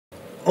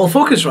Well,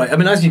 Focusrite, I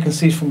mean, as you can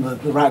see from the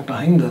rack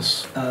behind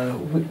us,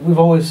 we've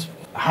always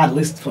had at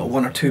least sort of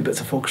 1 or 2 bits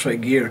of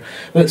Focusrite gear.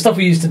 The stuff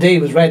we used today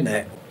was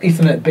RedNet,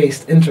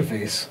 Ethernet-based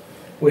interface,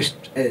 which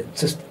is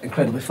just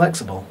incredibly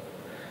flexible.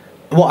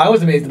 And what I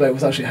was amazed about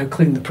was actually how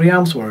clean the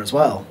preamps were as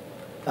well.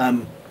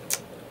 Not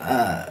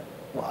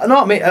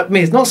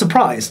amazed, not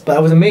surprised, but I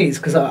was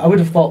amazed because I would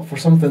have thought for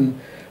something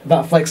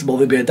that flexible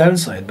there'd be a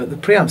downside, but the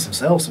preamps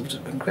themselves are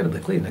just incredibly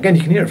clean. Again,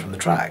 you can hear it from the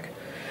track.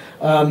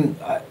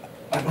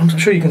 I'm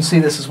sure you can see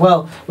this as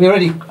well. We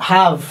already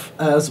have,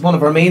 as one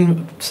of our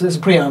main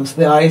preamps,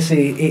 the ISA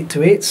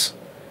 828s.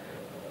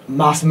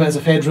 Massive amounts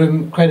of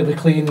headroom, incredibly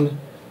clean,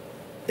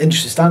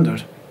 industry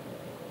standard.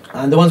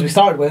 And the ones we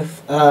started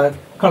with,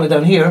 currently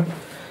down here,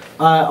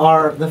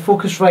 are the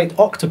Focusrite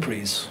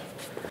Octopres,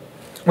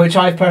 which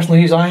I've personally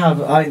used. I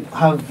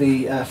have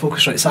the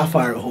Focusrite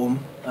Sapphire at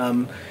home.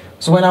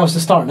 So when I was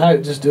just starting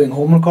out, just doing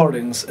home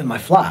recordings in my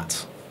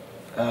flat,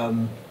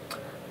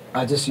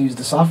 I just used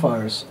the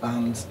Sapphires,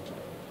 and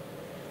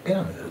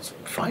yeah, it's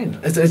fine.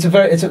 It's a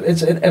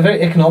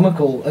very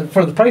economical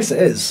for the price it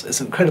is.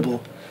 It's an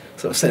incredible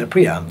sort of set of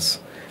preamps,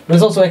 but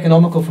it's also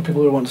economical for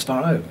people who want to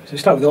start out. So you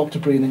start with the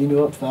Octopre and then you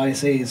move up to the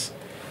ISAs,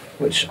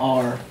 which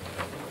are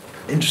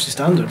industry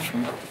standard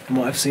from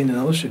what I've seen in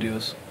other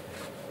studios.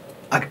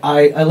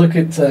 I look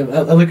at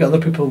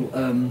other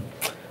people,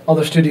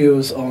 other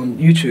studios on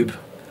YouTube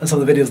and some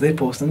of the videos they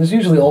post, and there's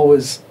usually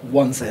always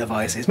one set of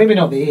ISAs. Maybe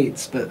not the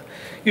 8s, but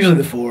usually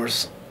the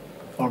 4s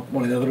or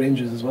one of the other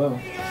ranges as well.